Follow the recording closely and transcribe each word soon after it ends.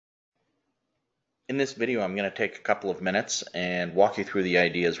In this video, I'm going to take a couple of minutes and walk you through the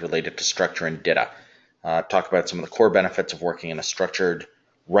ideas related to structure and DITA. Talk about some of the core benefits of working in a structured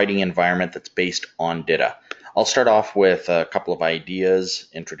writing environment that's based on DITA. I'll start off with a couple of ideas,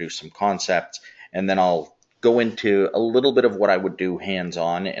 introduce some concepts, and then I'll go into a little bit of what I would do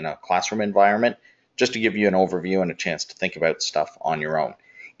hands-on in a classroom environment, just to give you an overview and a chance to think about stuff on your own.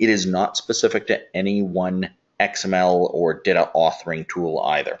 It is not specific to any one XML or DITA authoring tool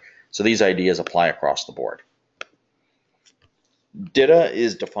either. So these ideas apply across the board. DITA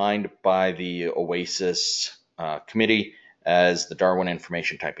is defined by the OASIS committee as the Darwin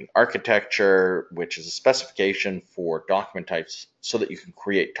Information Typing Architecture, which is a specification for document types so that you can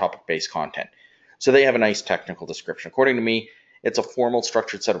create topic-based content. So they have a nice technical description. According to me, it's a formal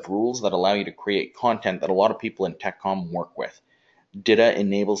structured set of rules that allow you to create content that a lot of people in TechCom work with. DITA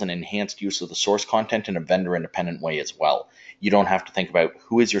enables an enhanced use of the source content in a vendor-independent way as well. You don't have to think about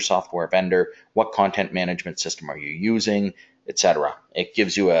who is your software vendor, what content management system are you using, etc. It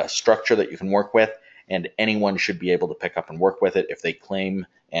gives you a structure that you can work with, and anyone should be able to pick up and work with it if they claim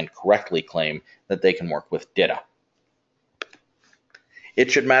and correctly claim that they can work with DITA.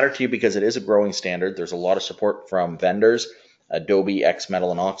 It should matter to you because it is a growing standard. There's a lot of support from vendors. Adobe,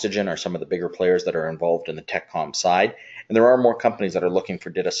 XMetal, and Oxygen are some of the bigger players that are involved in the TechCom side. And there are more companies that are looking for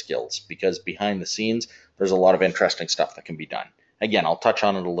DITA skills because behind the scenes, there's a lot of interesting stuff that can be done. Again, I'll touch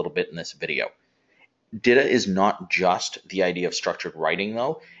on it a little bit in this video. DITA is not just the idea of structured writing,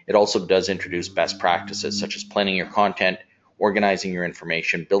 though. It also does introduce best practices such as planning your content, organizing your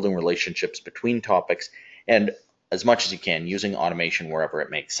information, building relationships between topics, and as much as you can, using automation wherever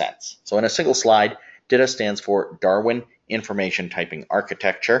it makes sense. So in a single slide, DITA stands for Darwin Information Typing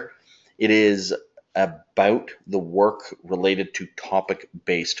Architecture. It is about the work related to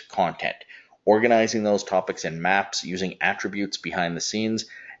topic-based content, organizing those topics in maps using attributes behind the scenes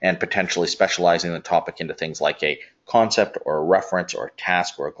and potentially specializing the topic into things like a concept or a reference or a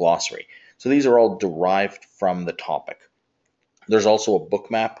task or a glossary. So these are all derived from the topic. There's also a book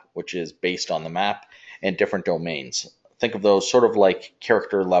map, which is based on the map, and different domains. Think of those sort of like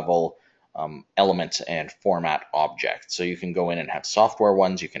character level elements and format objects. So you can go in and have software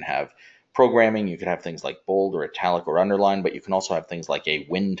ones, you can have programming, you could have things like bold or italic or underline, but you can also have things like a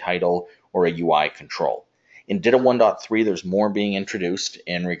win title or a UI control. In DITA 1.3, there's more being introduced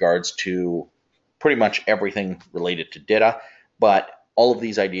in regards to pretty much everything related to DITA, but all of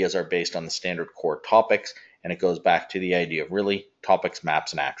these ideas are based on the standard core topics, and it goes back to the idea of really topics,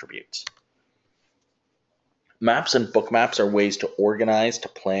 maps, and attributes. Maps and book maps are ways to organize, to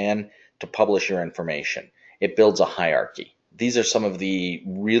plan, to publish your information. It builds a hierarchy. These are some of the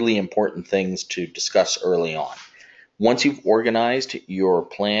really important things to discuss early on. Once you've organized your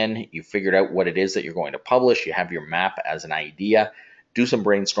plan, you've figured out what it is that you're going to publish, you have your map as an idea, do some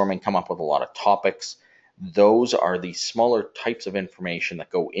brainstorming, come up with a lot of topics. Those are the smaller types of information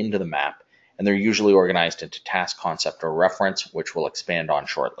that go into the map, and they're usually organized into task, concept, or reference, which we'll expand on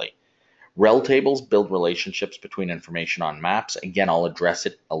shortly. Rel tables build relationships between information on maps. Again, I'll address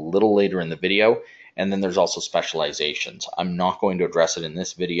it a little later in the video. And then there's also specializations. I'm not going to address it in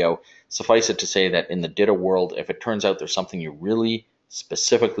this video. Suffice it to say that in the DITA world, if it turns out there's something you really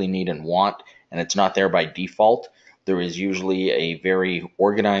specifically need and want, and it's not there by default, there is usually a very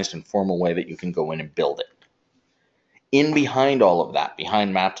organized and formal way that you can go in and build it. In behind all of that,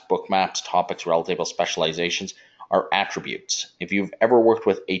 behind maps, book maps, topics, rel tables, specializations, are attributes. If you've ever worked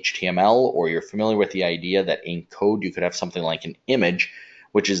with HTML or you're familiar with the idea that in code you could have something like an image,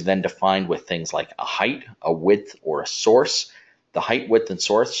 which is then defined with things like a height, a width, or a source. The height, width, and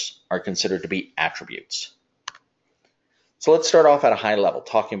source are considered to be attributes. So let's start off at a high level,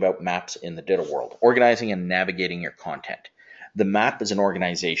 talking about maps in the DITA world, organizing and navigating your content. The map is an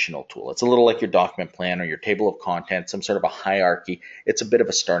organizational tool. It's a little like your document plan or your table of contents, some sort of a hierarchy. It's a bit of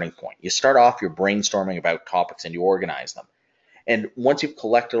a starting point. You start off your brainstorming about topics and you organize them. And once you've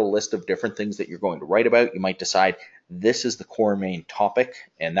collected a list of different things that you're going to write about, you might decide this is the core main topic,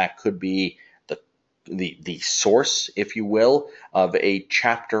 and that could be the source, if you will, of a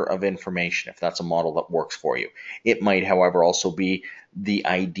chapter of information, if that's a model that works for you. It might, however, also be the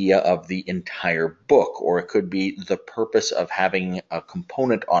idea of the entire book, or it could be the purpose of having a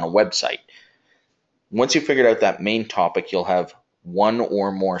component on a website. Once you've figured out that main topic, you'll have one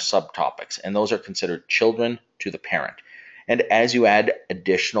or more subtopics, and those are considered children to the parent. And as you add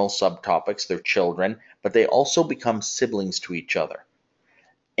additional subtopics, they're children, but they also become siblings to each other.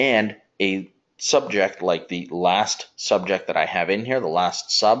 And a subject like the last subject that I have in here, the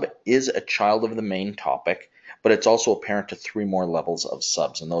last sub, is a child of the main topic, but it's also a parent to 3 more levels of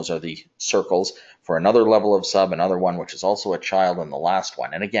subs. And those are the circles for another level of sub, another one which is also a child, and the last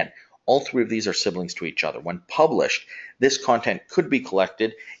one. And again, All three of these are siblings to each other. When published, this content could be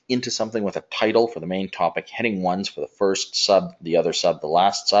collected into something with a title for the main topic, heading 1s for the first sub, the other sub, the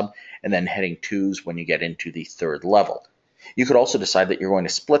last sub, and then heading 2s when you get into the third level. You could also decide that you're going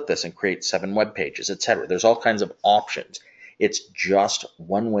to split this and create 7 web pages, etc. There's all kinds of options. It's just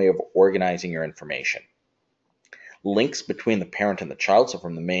one way of organizing your information. Links between the parent and the child, so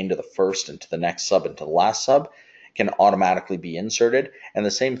from the main to the first and to the next sub and to the last sub, can automatically be inserted, and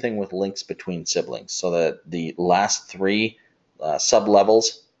the same thing with links between siblings, so that the last 3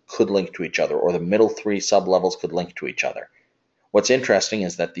 sub-levels could link to each other, or the middle 3 sub-levels could link to each other. What's interesting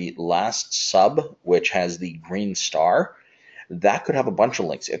is that the last sub, which has the green star, that could have a bunch of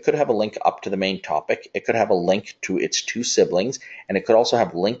links. It could have a link up to the main topic, it could have a link to its 2 siblings, and it could also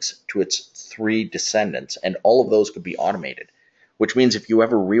have links to its 3 descendants, and all of those could be automated, which means if you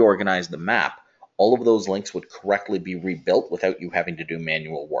ever reorganize the map, all of those links would correctly be rebuilt without you having to do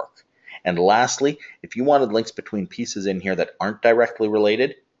manual work. And lastly, if you wanted links between pieces in here that aren't directly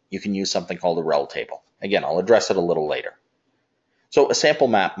related, you can use something called a rel table. Again, I'll address it a little later. So a sample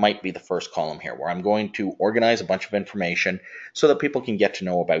map might be the first column here, where I'm going to organize a bunch of information so that people can get to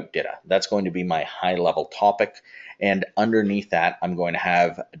know about DITA. That's going to be my high-level topic, and underneath that, I'm going to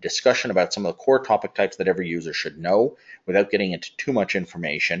have a discussion about some of the core topic types that every user should know without getting into too much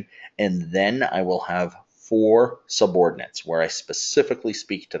information, and then I will have 4 subordinates where I specifically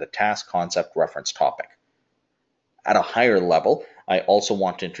speak to the task, concept, reference, topic. At a higher level, I also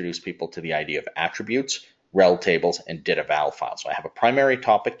want to introduce people to the idea of attributes, rel tables, and DITA val files. So I have a primary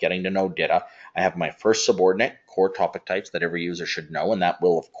topic, getting to know DITA. I have my first subordinate, core topic types that every user should know, and that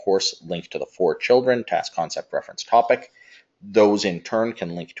will, of course, link to the 4 children, task, concept, reference, topic. Those, in turn,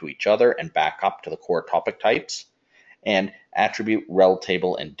 can link to each other and back up to the core topic types. And attribute, rel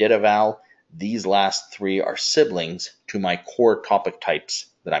table, and DITA val, these last 3 are siblings to my core topic types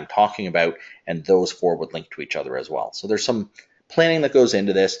that I'm talking about, and those 4 would link to each other as well. So there's some planning that goes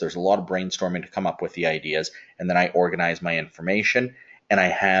into this. There's a lot of brainstorming to come up with the ideas, and then I organize my information, and I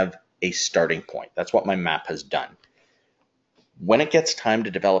have a starting point. That's what my map has done. When it gets time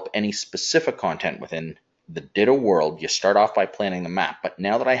to develop any specific content within the DITA world, you start off by planning the map. But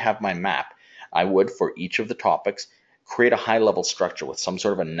now that I have my map, I would, for each of the topics, create a high-level structure with some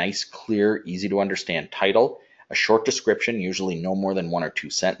sort of a nice, clear, easy-to-understand title, a short description, usually no more than 1 or 2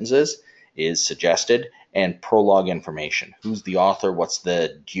 sentences, is suggested, and prolog information. Who's the author? What's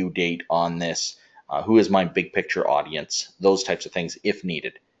the due date on this? Who is my big picture audience? Those types of things if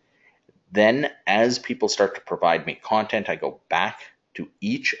needed. Then, as people start to provide me content, I go back to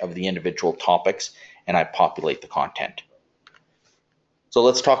each of the individual topics and I populate the content. So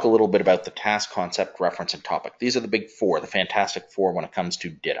let's talk a little bit about the task, concept, reference, and topic. These are the big 4, the fantastic 4 when it comes to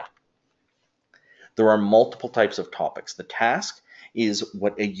DITA. There are multiple types of topics. The task is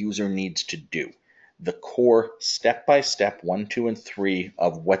what a user needs to do. The core step-by-step 1, 2, and 3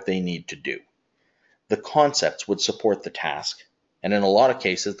 of what they need to do. The concepts would support the task, and in a lot of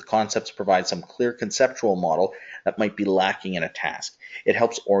cases, the concepts provide some clear conceptual model that might be lacking in a task. It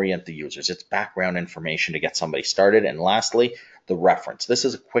helps orient the users. It's background information to get somebody started. And lastly, the reference. This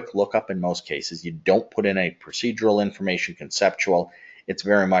is a quick lookup in most cases. You don't put in a procedural information, conceptual. It's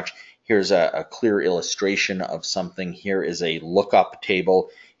very much, here's a clear illustration of something. Here is a lookup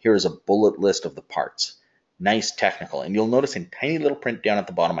table. Here is a bullet list of the parts. Nice technical. And you'll notice in tiny little print down at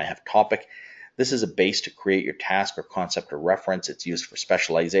the bottom, I have topic. This is a base to create your task or concept or reference. It's used for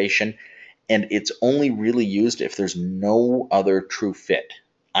specialization. And it's only really used if there's no other true fit.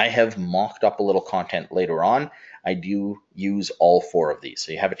 I have mocked up a little content later on. I do use all 4 of these,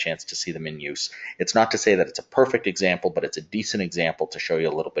 so you have a chance to see them in use. It's not to say that it's a perfect example, but it's a decent example to show you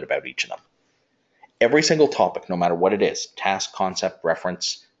a little bit about each of them. Every single topic, no matter what it is, task, concept,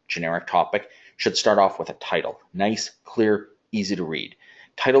 reference, generic topic, should start off with a title. Nice, clear, easy to read.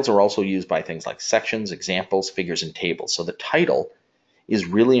 Titles are also used by things like sections, examples, figures, and tables. So the title is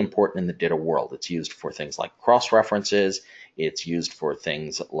really important in the DITA world. It's used for things like cross-references. It's used for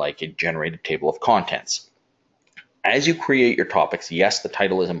things like a generated table of contents. As you create your topics, yes, the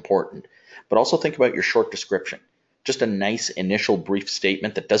title is important, but also think about your short description. Just a nice initial brief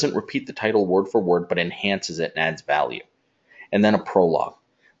statement that doesn't repeat the title word for word, but enhances it and adds value. And then a prologue.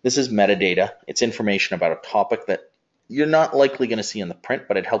 This is metadata. It's information about a topic that you're not likely going to see in the print,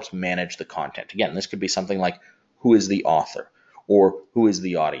 but it helps manage the content. Again, this could be something like, who is the author? Or who is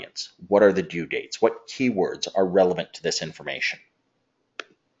the audience? What are the due dates? What keywords are relevant to this information?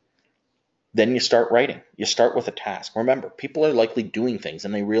 Then you start writing. You start with a task. Remember, people are likely doing things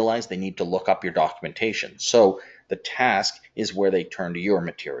and they realize they need to look up your documentation. So the task is where they turn to your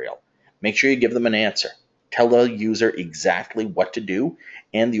material. Make sure you give them an answer. Tell the user exactly what to do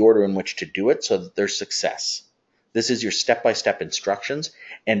and the order in which to do it so that there's success. This is your step-by-step instructions,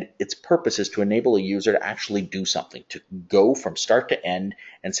 and its purpose is to enable a user to actually do something, to go from start to end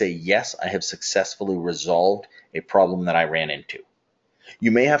and say, yes, I have successfully resolved a problem that I ran into.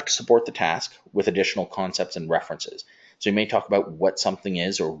 You may have to support the task with additional concepts and references. So you may talk about what something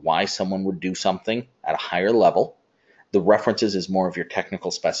is or why someone would do something at a higher level. The references is more of your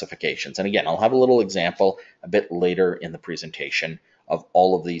technical specifications. And again, I'll have a little example a bit later in the presentation of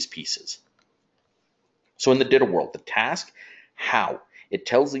all of these pieces. So in the DITA world, the task, how? It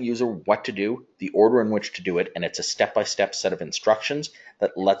tells the user what to do, the order in which to do it, and it's a step-by-step set of instructions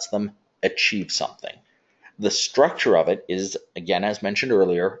that lets them achieve something. The structure of it is, again, as mentioned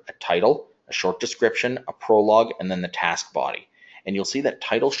earlier, a title, a short description, a prologue, and then the task body. And you'll see that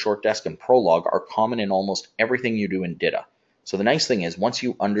title, short desk, and prologue are common in almost everything you do in DITA. So the nice thing is, once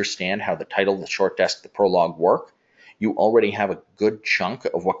you understand how the title, the short desk, the prologue work, you already have a good chunk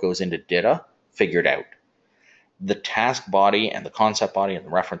of what goes into DITA figured out. The task body and the concept body and the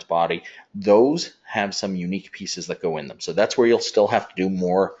reference body, those have some unique pieces that go in them. So that's where you'll still have to do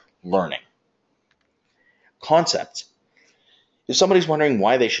more learning. Concepts. If somebody's wondering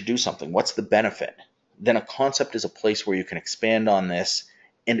why they should do something, what's the benefit? Then a concept is a place where you can expand on this,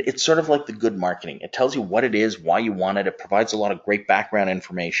 and it's sort of like the good marketing. It tells you what it is, why you want it, it provides a lot of great background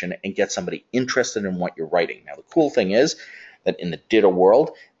information and gets somebody interested in what you're writing. Now the cool thing is that in the DITA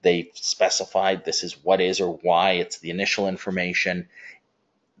world, they've specified this is what is or why, it's the initial information.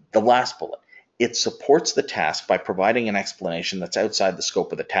 The last bullet, it supports the task by providing an explanation that's outside the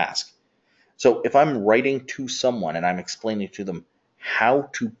scope of the task. So if I'm writing to someone and I'm explaining to them how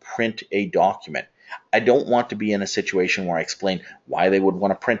to print a document, I don't want to be in a situation where I explain why they would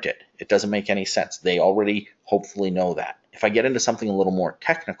want to print it. It doesn't make any sense. They already hopefully know that. If I get into something a little more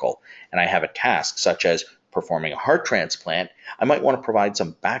technical and I have a task such as performing a heart transplant, I might want to provide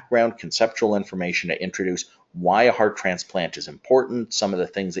some background conceptual information to introduce why a heart transplant is important, some of the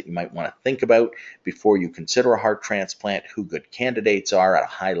things that you might want to think about before you consider a heart transplant, who good candidates are at a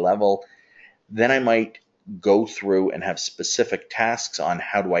high level. Then I might go through and have specific tasks on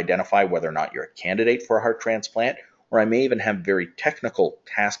how to identify whether or not you're a candidate for a heart transplant, or I may even have very technical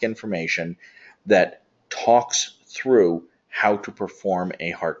task information that talks through how to perform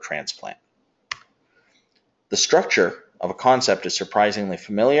a heart transplant. The structure of a concept is surprisingly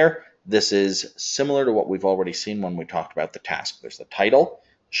familiar. This is similar to what we've already seen when we talked about the task. There's the title,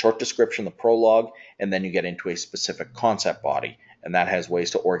 short description, the prologue, and then you get into a specific concept body, and that has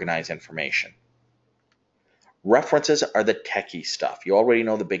ways to organize information. References are the techie stuff. You already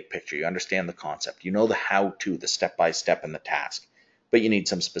know the big picture. You understand the concept. You know the how-to, the step-by-step, and the task, but you need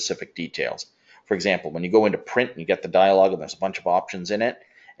some specific details. For example, when you go into print and you get the dialogue and there's a bunch of options in it,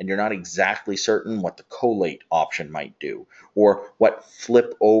 and you're not exactly certain what the collate option might do, or what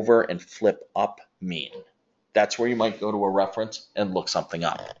flip over and flip up mean. That's where you might go to a reference and look something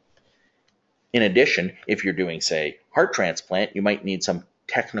up. In addition, if you're doing, say, heart transplant, you might need some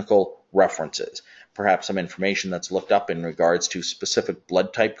technical references, perhaps some information that's looked up in regards to specific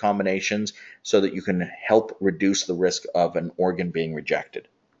blood type combinations so that you can help reduce the risk of an organ being rejected.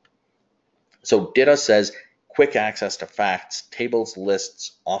 So DITA says quick access to facts, tables,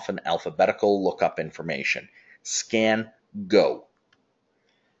 lists, often alphabetical lookup information. Scan, go.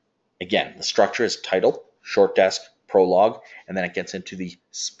 Again, the structure is title, short desk, prologue, and then it gets into the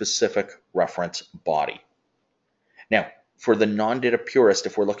specific reference body. Now, for the non-DITA purist,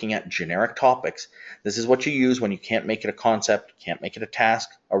 if we're looking at generic topics, this is what you use when you can't make it a concept, can't make it a task,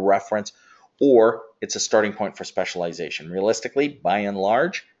 a reference, or it's a starting point for specialization. Realistically, by and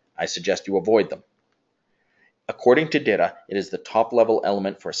large, I suggest you avoid them. According to DITA, it is the top-level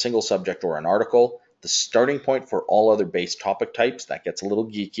element for a single subject or an article, the starting point for all other base topic types, that gets a little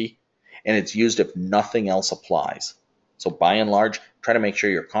geeky, and it's used if nothing else applies. So by and large, try to make sure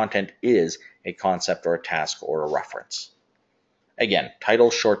your content is a concept or a task or a reference. Again,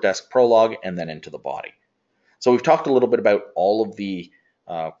 title, short desk, prologue, and then into the body. So we've talked a little bit about all of the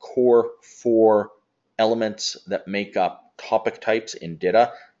core 4 elements that make up topic types in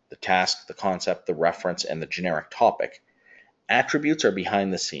DITA: the task, the concept, the reference, and the generic topic. Attributes are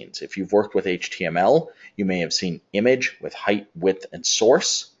behind the scenes. If you've worked with HTML, you may have seen image with height, width, and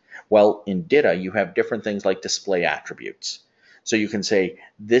source. Well, in DITA, you have different things like display attributes. So you can say,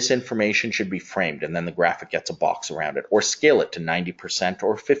 this information should be framed, and then the graphic gets a box around it, or scale it to 90%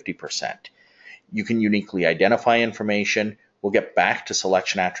 or 50%. You can uniquely identify information. We'll get back to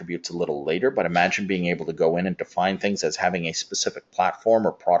selection attributes a little later, but imagine being able to go in and define things as having a specific platform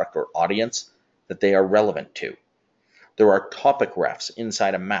or product or audience that they are relevant to. There are topic refs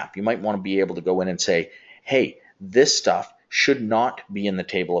inside a map. You might want to be able to go in and say, hey, this stuff should not be in the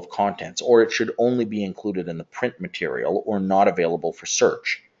table of contents, or it should only be included in the print material or not available for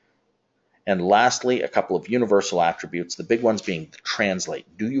search. And lastly, a couple of universal attributes, the big ones being translate.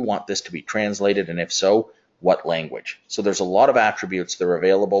 Do you want this to be translated? And if so, what language? So there's a lot of attributes that are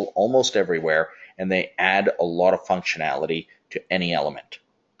available almost everywhere, and they add a lot of functionality to any element.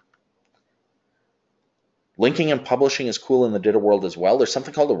 Linking and publishing is cool in the DITA world as well. There's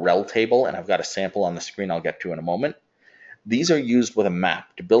something called a rel table, and I've got a sample on the screen I'll get to in a moment. These are used with a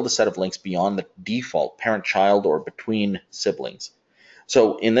map to build a set of links beyond the default parent-child or between siblings.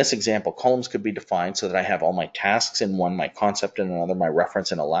 So in this example, columns could be defined so that I have all my tasks in one, my concept in another, my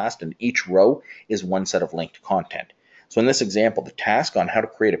reference in a last, and each row is one set of linked content. So in this example, the task on how to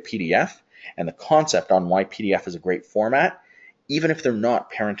create a PDF and the concept on why PDF is a great format, even if they're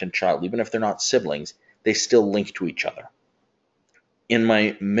not parent and child, even if they're not siblings, they still link to each other. In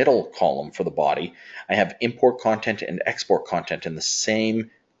my middle column for the body, I have import content and export content in the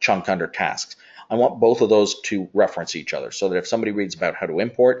same chunk under tasks. I want both of those to reference each other so that if somebody reads about how to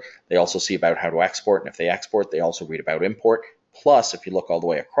import, they also see about how to export. And if they export, they also read about import. Plus, if you look all the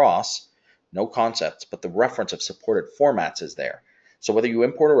way across, no concepts, but the reference of supported formats is there. So whether you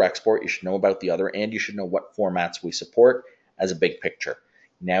import or export, you should know about the other, and you should know what formats we support as a big picture.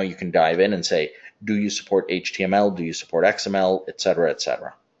 Now you can dive in and say, do you support HTML? Do you support XML, etc.,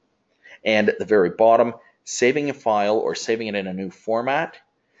 etc. And at the very bottom, saving a file or saving it in a new format,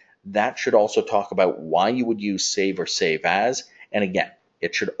 that should also talk about why you would use save or save as. And again,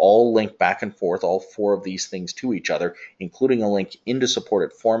 it should all link back and forth, all four of these things to each other, including a link into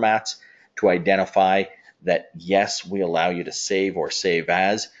supported formats to identify that, yes, we allow you to save or save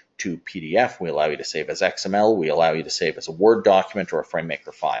as to PDF, we allow you to save as XML, we allow you to save as a Word document or a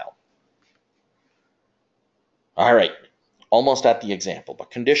FrameMaker file. All right, almost at the example,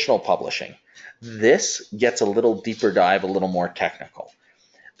 but conditional publishing. This gets a little deeper dive, a little more technical.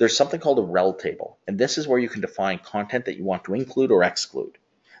 There's something called a rel table, and this is where you can define content that you want to include or exclude.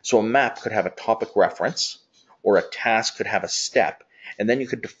 So a map could have a topic reference, or a task could have a step, and then you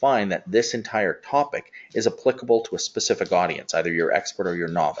could define that this entire topic is applicable to a specific audience, either you're expert or you're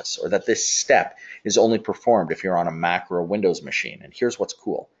novice, or that this step is only performed if you're on a Mac or a Windows machine. And here's what's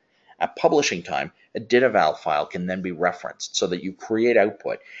cool. At publishing time, a DITA val file can then be referenced so that you create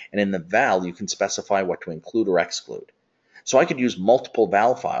output, and in the val you can specify what to include or exclude. So I could use multiple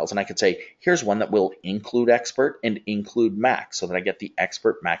val files, and I could say, here's one that will include expert and include Mac, so that I get the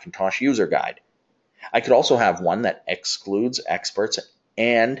expert Macintosh user guide. I could also have one that excludes experts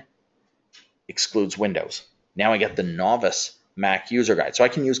and excludes Windows. Now I get the novice Mac user guide. So I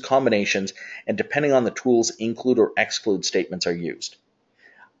can use combinations, and depending on the tools, include or exclude statements are used.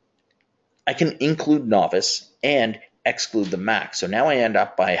 I can include novice and exclude the Mac. So now I end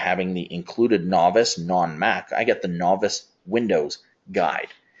up by having the included novice non-Mac. I get the novice Windows guide.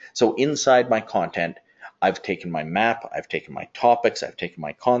 So inside my content, I've taken my map, I've taken my topics, I've taken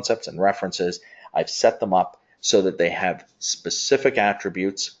my concepts and references, I've set them up so that they have specific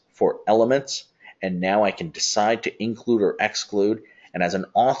attributes for elements, and now I can decide to include or exclude. And as an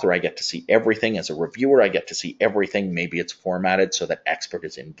author, I get to see everything. As a reviewer, I get to see everything. Maybe it's formatted so that expert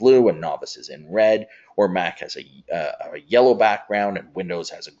is in blue and novice is in red, or Mac has a yellow background and Windows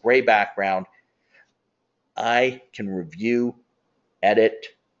has a gray background. I can review, edit,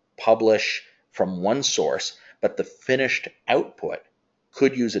 publish from one source, but the finished output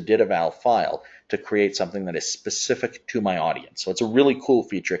could use a DITA val file to create something that is specific to my audience. So it's a really cool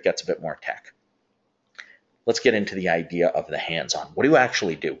feature. It gets a bit more tech. Let's get into the idea of the hands-on. What do you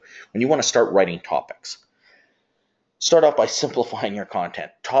actually do when you want to start writing topics? Start off by simplifying your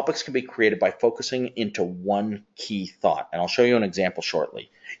content. Topics can be created by focusing into one key thought, and I'll show you an example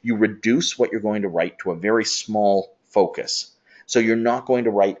shortly. You reduce what you're going to write to a very small focus. So you're not going to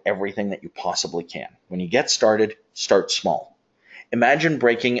write everything that you possibly can. When you get started, start small. Imagine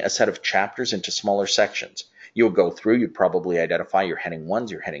breaking a set of chapters into smaller sections. You would go through, you'd probably identify your heading 1s,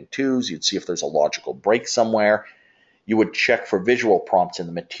 your heading 2s, you'd see if there's a logical break somewhere. You would check for visual prompts in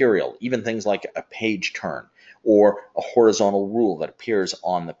the material, even things like a page turn, or a horizontal rule that appears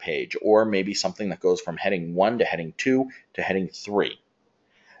on the page, or maybe something that goes from heading 1 to heading 2 to heading 3.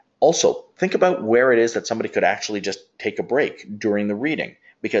 Also, think about where it is that somebody could actually just take a break during the reading,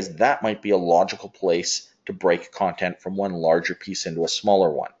 because that might be a logical place to break content from one larger piece into a smaller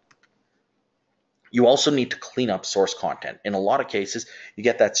one. You also need to clean up source content. In a lot of cases, you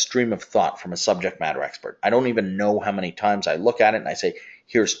get that stream of thought from a subject matter expert. I don't even know how many times I look at it and I say,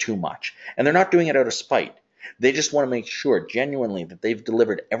 here's too much. And they're not doing it out of spite. They just want to make sure genuinely that they've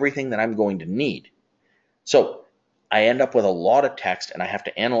delivered everything that I'm going to need. So I end up with a lot of text and I have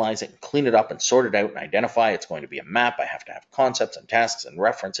to analyze it and clean it up and sort it out and identify it's going to be a map. I have to have concepts and tasks and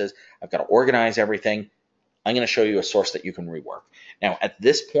references. I've got to organize everything. I'm going to show you a source that you can rework. Now, at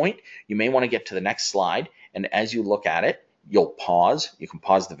this point, you may want to get to the next slide. And as you look at it, you'll pause. You can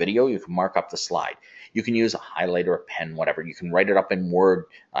pause the video. You can mark up the slide. You can use a highlighter, a pen, whatever. You can write it up in Word,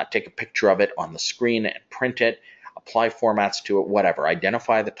 take a picture of it on the screen and print it, apply formats to it, whatever.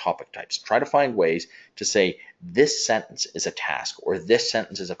 Identify the topic types. Try to find ways to say this sentence is a task or this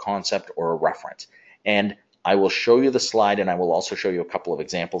sentence is a concept or a reference. And I will show you the slide and I will also show you a couple of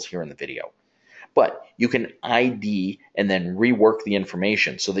examples here in the video. But you can ID and then rework the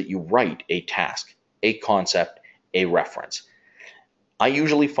information so that you write a task, a concept, a reference. I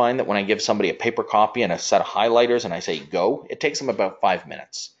usually find that when I give somebody a paper copy and a set of highlighters and I say go, it takes them about 5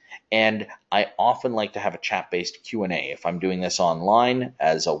 minutes. And I often like to have a chat-based Q&A. If I'm doing this online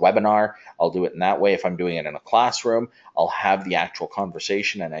as a webinar, I'll do it in that way. If I'm doing it in a classroom, I'll have the actual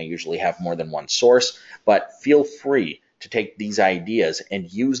conversation, and I usually have more than one source. But feel free to take these ideas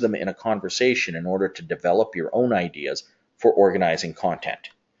and use them in a conversation in order to develop your own ideas for organizing content.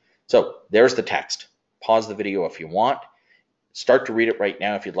 So there's the text. Pause the video if you want. Start to read it right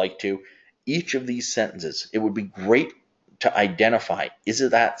now if you'd like to. Each of these sentences, it would be great to identify, is it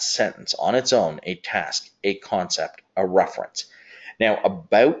that sentence on its own a task, a concept, a reference? Now,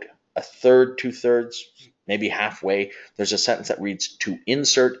 about a third, 2/3, maybe halfway, there's a sentence that reads, to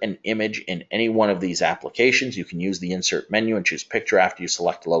insert an image in any one of these applications, you can use the insert menu and choose picture after you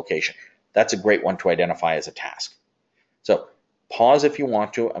select the location. That's a great one to identify as a task. So pause if you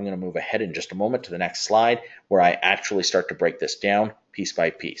want to. I'm going to move ahead in just a moment to the next slide where I actually start to break this down piece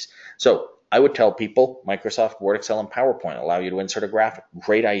by piece. So I would tell people Microsoft Word, Excel, and PowerPoint allow you to insert a graphic.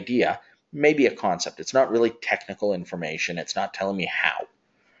 Great idea, maybe a concept. It's not really technical information. It's not telling me how.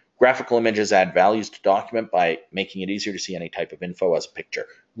 Graphical images add values to document by making it easier to see any type of info as a picture.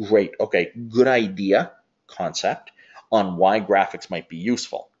 Great, okay, good idea, concept, on why graphics might be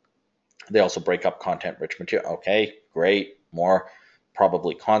useful. They also break up content-rich material. Okay, great, more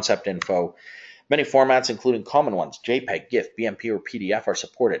probably concept info. Many formats, including common ones, JPEG, GIF, BMP, or PDF, are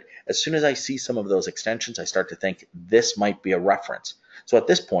supported. As soon as I see some of those extensions, I start to think this might be a reference. So at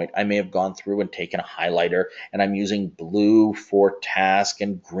this point, I may have gone through and taken a highlighter, and I'm using blue for task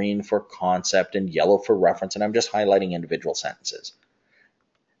and green for concept and yellow for reference, and I'm just highlighting individual sentences.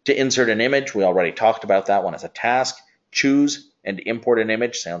 To insert an image, we already talked about that one as a task. Choose and import an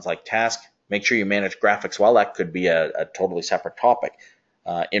image, sounds like task. Make sure you manage graphics well. That could be a totally separate topic.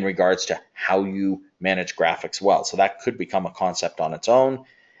 In regards to how you manage graphics well. So that could become a concept on its own.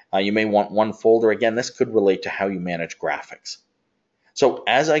 You may want one folder. Again, this could relate to how you manage graphics. So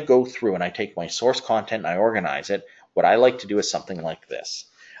as I go through and I take my source content and I organize it, what I like to do is something like this.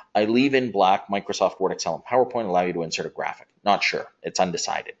 I leave in black Microsoft Word, Excel, and PowerPoint allow you to insert a graphic. Not sure. It's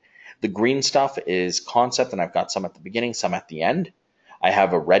undecided. The green stuff is concept, and I've got some at the beginning, some at the end. I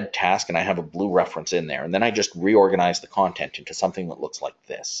have a red task and I have a blue reference in there. And then I just reorganize the content into something that looks like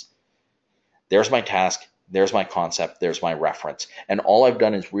this. There's my task, there's my concept, there's my reference. And all I've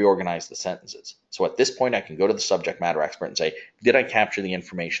done is reorganize the sentences. So at this point, I can go to the subject matter expert and say, did I capture the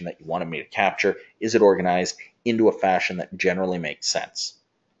information that you wanted me to capture? Is it organized into a fashion that generally makes sense?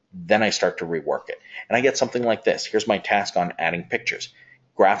 Then I start to rework it. And I get something like this. Here's my task on adding pictures.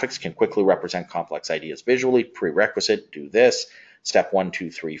 Graphics can quickly represent complex ideas visually. Prerequisite, do this. Step 1,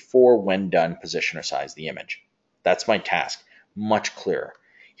 2, 3, 4, when done, position or size the image. That's my task, much clearer.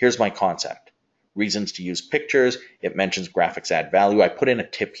 Here's my concept. Reasons to use pictures. It mentions graphics add value. I put in a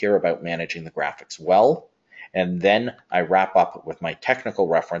tip here about managing the graphics well. And then I wrap up with my technical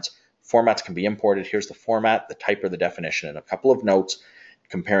reference. Formats can be imported. Here's the format, the type, or the definition, and a couple of notes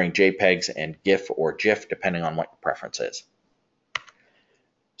comparing JPEGs and GIF or GIF, depending on what your preference is.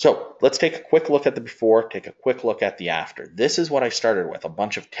 So let's take a quick look at the before, take a quick look at the after. This is what I started with, a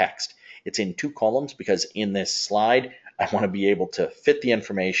bunch of text. It's in 2 columns because in this slide, I want to be able to fit the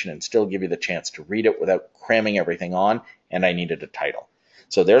information and still give you the chance to read it without cramming everything on, and I needed a title.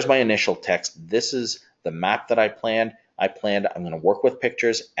 So there's my initial text. This is the map that I planned. I'm going to work with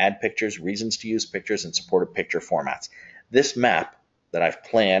pictures, add pictures, reasons to use pictures, and supported picture formats. This map that I've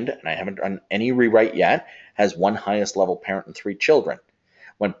planned, and I haven't done any rewrite yet, has 1 highest level parent and 3 children.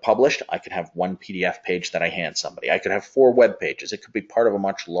 When published, I could have 1 PDF page that I hand somebody. I could have 4 web pages. It could be part of a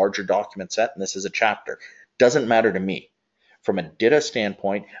much larger document set, and this is a chapter. Doesn't matter to me. From a DITA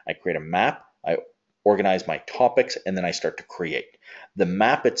standpoint, I create a map, I organize my topics, and then I start to create. The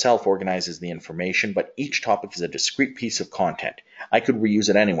map itself organizes the information, but each topic is a discrete piece of content. I could reuse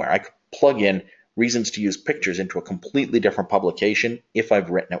it anywhere. I could plug in reasons to use pictures into a completely different publication if I've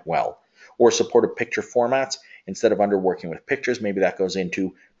written it well. Or supported picture formats, instead of under working with pictures, maybe that goes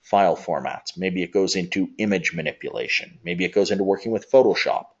into file formats. Maybe it goes into image manipulation. Maybe it goes into working with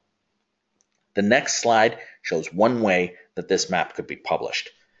Photoshop. The next slide shows one way that this map could be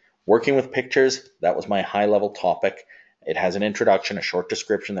published. Working with pictures, that was my high-level topic. It has an introduction, a short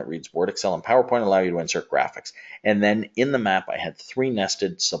description that reads Word, Excel, and PowerPoint allow you to insert graphics. And then in the map, I had 3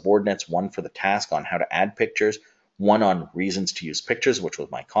 nested subordinates, one for the task on how to add pictures, one on reasons to use pictures, which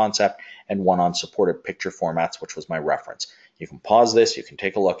was my concept, and one on supported picture formats, which was my reference. You can pause this, you can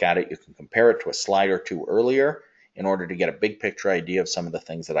take a look at it, you can compare it to a slide or 2 earlier in order to get a big picture idea of some of the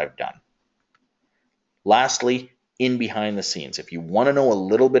things that I've done. Lastly, in behind the scenes, if you want to know a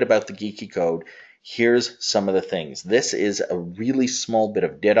little bit about the geeky code, here's some of the things. This is a really small bit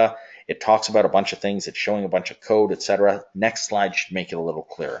of DITA. It talks about a bunch of things. It's showing a bunch of code, etc. Next slide should make it a little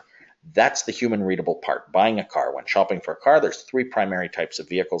clearer. That's the human readable part, buying a car. When shopping for a car, there's 3 primary types of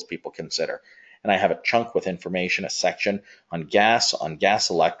vehicles people consider. And I have a chunk with information, a section on gas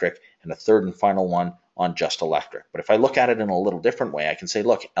electric, and a third and final one on just electric. But if I look at it in a little different way, I can say,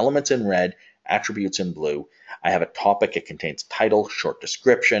 look, elements in red, attributes in blue. I have a topic. It contains title, short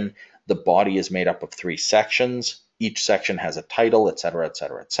description. The body is made up of 3 sections. Each section has a title, etc.,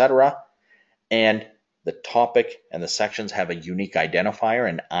 etc., etc. And the topic and the sections have a unique identifier,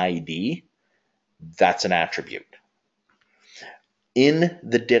 an ID. That's an attribute. In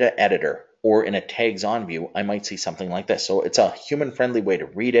the DITA editor or in a tags on view, I might see something like this. So it's a human-friendly way to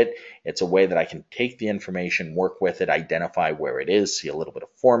read it. It's a way that I can take the information, work with it, identify where it is, see a little bit of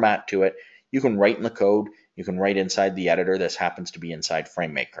format to it. You can write in the code. You can write inside the editor. This happens to be inside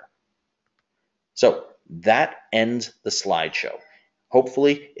FrameMaker. So that ends the slideshow.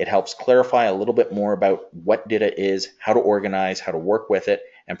 Hopefully it helps clarify a little bit more about what DITA is, how to organize, how to work with it,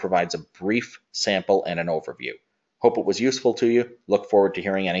 and provides a brief sample and an overview. Hope it was useful to you. Look forward to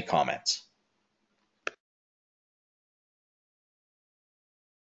hearing any comments.